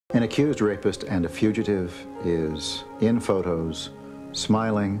An accused rapist and a fugitive is in photos,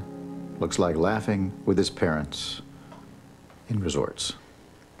 smiling, looks like laughing with his parents in resorts.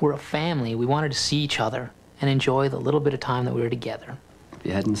 We're a family. We wanted to see each other and enjoy the little bit of time that we were together. If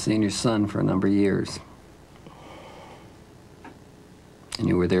you hadn't seen your son for a number of years, and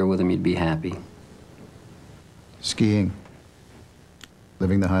you were there with him, you'd be happy. Skiing,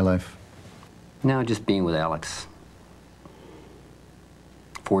 living the high life. Now just being with Alex.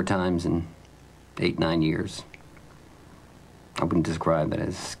 4 times in 8, 9 years. I wouldn't describe it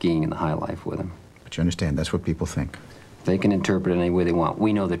as skiing in the high life with him. But you understand, that's what people think. They can interpret it any way they want.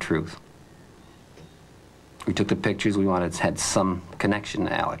 We know the truth. We took the pictures. We wanted had some connection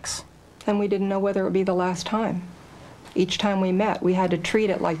to Alex. And we didn't know whether it would be the last time. Each time we met, we had to treat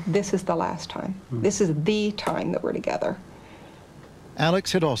it like this is the last time. This is the time that we're together.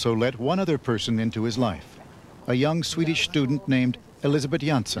 Alex had also let one other person into his life, a young Swedish student named Elisabeth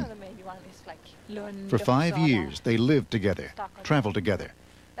Janssen. For 5 years, they lived together, traveled together,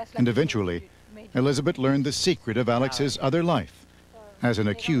 and eventually, Elisabeth learned the secret of Alex's other life as an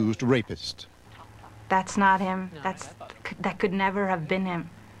accused rapist. That's not him. That could never have been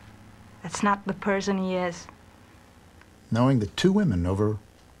him. That's not the person he is. Knowing that 2 women over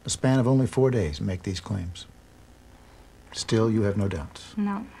a span of only 4 days make these claims, still you have no doubts?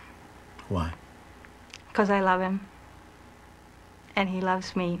 No. Why? Because I love him, and he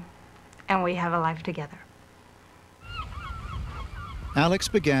loves me, and we have a life together. Alex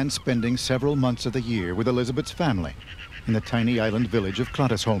began spending several months of the year with Elisabeth's family in the tiny island village of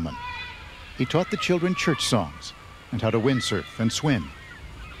Klattersholmen. He taught the children church songs and how to windsurf and swim.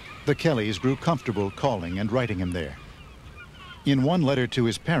 The Kellys grew comfortable calling and writing him there. In one letter to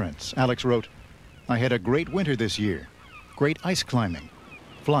his parents, Alex wrote, "I had a great winter this year, great ice climbing,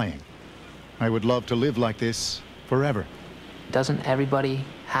 flying. I would love to live like this forever." Doesn't everybody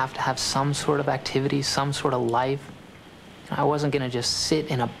have to have some sort of activity, some sort of life? I wasn't going to just sit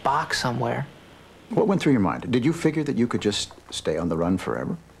in a box somewhere. What went through your mind? Did you figure that you could just stay on the run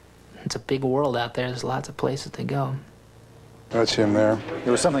forever? It's a big world out there. There's lots of places to go. That's him there.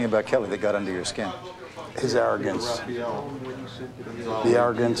 There was something about Kelly that got under your skin. His arrogance. The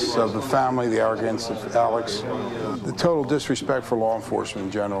arrogance of the family, the arrogance of Alex. The total disrespect for law enforcement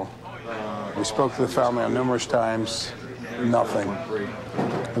in general. We spoke to the family on numerous times. Nothing.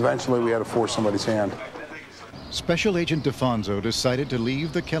 Eventually, we had to force somebody's hand. Special Agent DeFonso decided to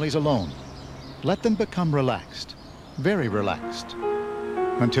leave the Kellys alone, let them become relaxed, very relaxed,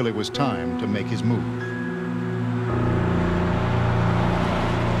 until it was time to make his move.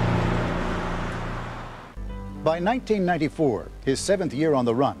 By 1994, his 7th year on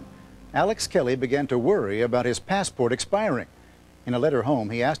the run, Alex Kelly began to worry about his passport expiring. In a letter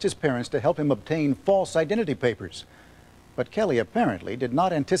home, he asked his parents to help him obtain false identity papers. But Kelly apparently did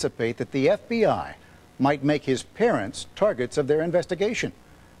not anticipate that the FBI might make his parents targets of their investigation.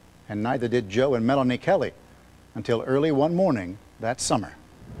 And neither did Joe and Melanie Kelly until early one morning that summer.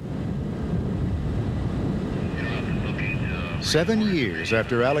 7 years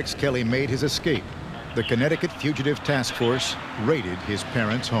after Alex Kelly made his escape, the Connecticut Fugitive Task Force raided his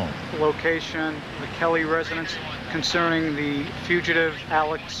parents' home. Location, the Kelly residence, concerning the fugitive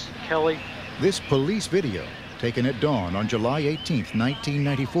Alex Kelly. This police video, taken at dawn on July 18th,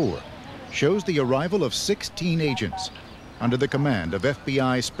 1994, shows the arrival of 16 agents under the command of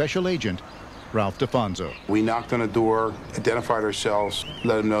FBI Special Agent Ralph DeFonso. We knocked on a door, identified ourselves,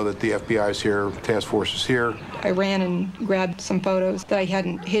 let them know that the FBI is here, task force is here. I ran and grabbed some photos that I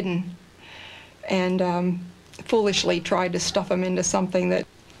hadn't hidden and foolishly tried to stuff them into something that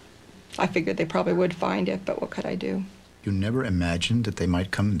I figured they probably would find it, but what could I do? You never imagined that they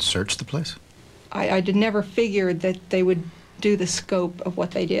might come and search the place? I did never figured that they would do the scope of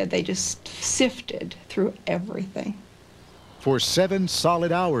what they did. They just sifted through everything. For 7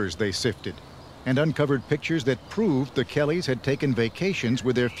 solid hours they sifted and uncovered pictures that proved the Kellys had taken vacations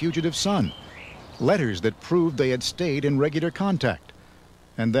with their fugitive son, letters that proved they had stayed in regular contact.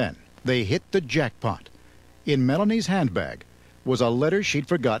 And then they hit the jackpot. In Melanie's handbag was a letter she'd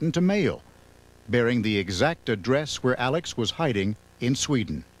forgotten to mail, bearing the exact address where Alex was hiding in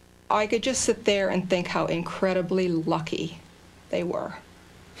Sweden. I could just sit there and think how incredibly lucky they were.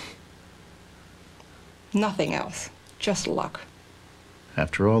 Nothing else, just luck.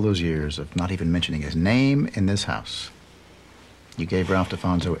 After all those years of not even mentioning his name in this house, you gave Ralph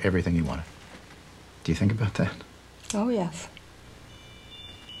DeFonso everything he wanted. Do you think about that? Oh, yes.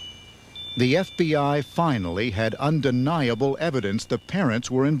 The FBI finally had undeniable evidence the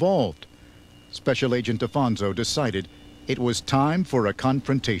parents were involved. Special Agent DeFonso decided it was time for a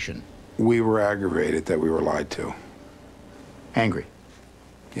confrontation. We were aggravated that we were lied to. Angry.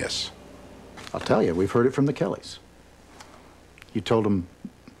 Yes. I'll tell you, we've heard it from the Kellys. You told them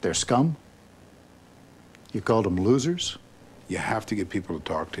they're scum? You called them losers? You have to get people to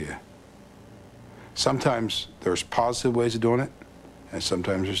talk to you. Sometimes there's positive ways of doing it, and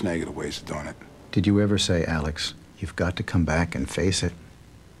sometimes there's negative ways of doing it. Did you ever say, Alex, you've got to come back and face it?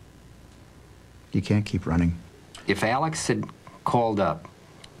 You can't keep running. If Alex had called up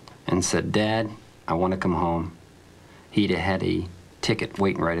and said, Dad, I want to come home, he'd have had a ticket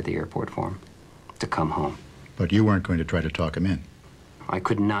waiting right at the airport for him to come home. But you weren't going to try to talk him in. I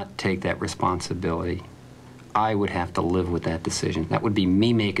could not take that responsibility. I would have to live with that decision. That would be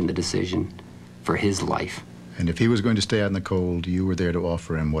me making the decision for his life. And if he was going to stay out in the cold, you were there to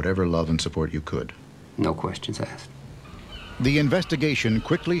offer him whatever love and support you could. No questions asked. The investigation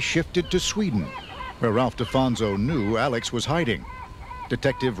quickly shifted to Sweden, where Ralph DeFonso knew Alex was hiding.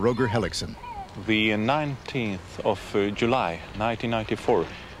 Detective Roger Hellickson. The 19th of July 1994,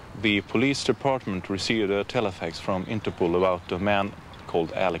 the police department received a telefax from Interpol about a man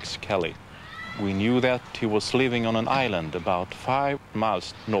called Alex Kelly. We knew that he was living on an island about 5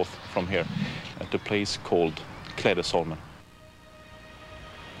 miles north from here at a place called Klädesholmen.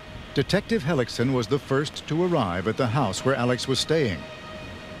 Detective Hellickson was the first to arrive at the house where Alex was staying.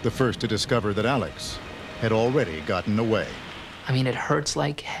 The first to discover that Alex had already gotten away. I mean, it hurts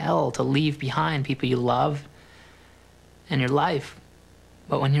like hell to leave behind people you love and your life.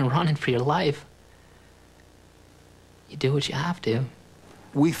 But when you're running for your life, you do what you have to.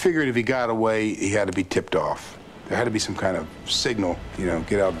 We figured if he got away, he had to be tipped off. There had to be some kind of signal, you know,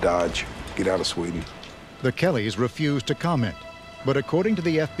 get out of Dodge, get out of Sweden. The Kellys refused to comment, but according to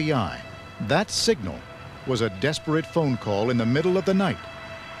the FBI, that signal was a desperate phone call in the middle of the night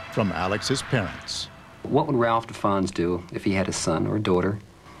from Alex's parents. What would Ralph DeFons do if he had a son or a daughter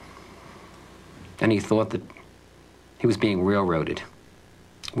and he thought that he was being railroaded?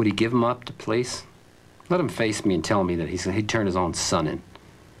 Would he give him up to police? Let him face me and tell me that he'd turn his own son in.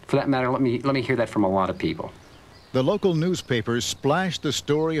 For that matter, let me hear that from a lot of people. The local newspapers splashed the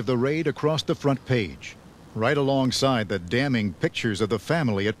story of the raid across the front page, right alongside the damning pictures of the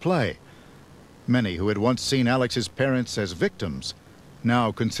family at play. Many who had once seen Alex's parents as victims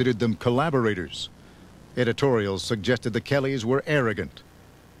now considered them collaborators. Editorials suggested the Kellys were arrogant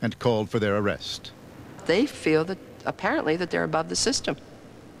and called for their arrest. They feel that, apparently, that they're above the system.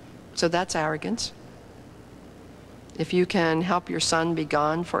 So that's arrogance. If you can help your son be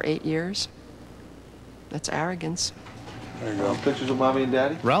gone for 8 years, that's arrogance. There you go. Pictures of Mommy and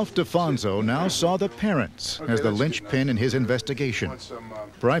Daddy? Ralph DeFonso now saw the parents as the linchpin in his investigation.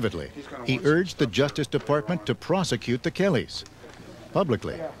 Privately, he urged the Justice Department to prosecute the Kellys.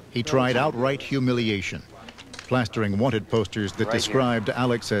 Publicly, he tried outright humiliation, plastering wanted posters that described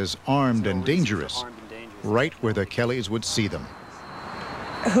Alex as armed and dangerous, right where the Kellys would see them.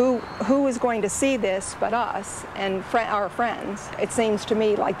 Who was going to see this but us and our friends? It seems to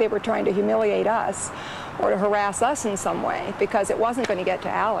me like they were trying to humiliate us or to harass us in some way, because it wasn't going to get to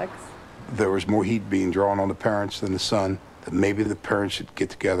Alex. There was more heat being drawn on the parents than the son, that maybe the parents should get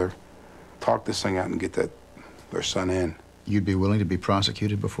together, talk this thing out and get their son in. You'd be willing to be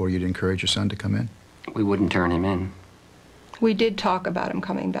prosecuted before you'd encourage your son to come in? We wouldn't turn him in. We did talk about him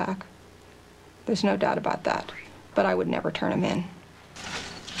coming back. There's no doubt about that. But I would never turn him in.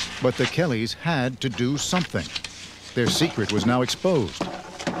 But the Kellys had to do something. Their secret was now exposed.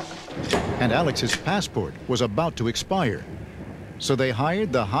 And Alex's passport was about to expire. So they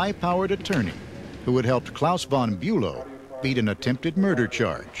hired the high-powered attorney who had helped Klaus von Bülow beat an attempted murder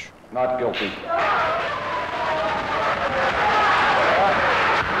charge. Not guilty.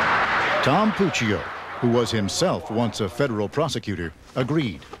 Tom Puccio, who was himself once a federal prosecutor,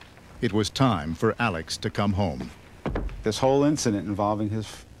 agreed. It was time for Alex to come home. This whole incident involving his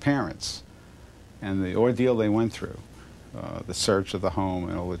parents and the ordeal they went through, the search of the home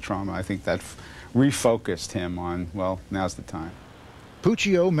and all the trauma, I think that refocused him on, well, now's the time.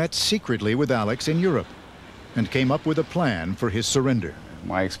 Puccio met secretly with Alex in Europe and came up with a plan for his surrender.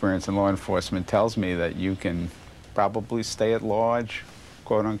 My experience in law enforcement tells me that you can probably stay at large,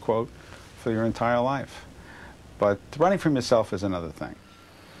 quote unquote, for your entire life. But running from yourself is another thing.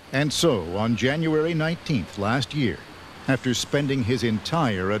 And so, on January 19th last year, after spending his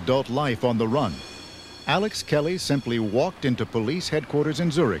entire adult life on the run, Alex Kelly simply walked into police headquarters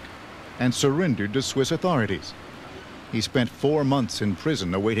in Zurich and surrendered to Swiss authorities. He spent 4 months in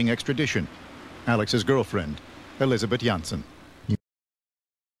prison awaiting extradition. Alex's girlfriend, Elizabeth Janssen.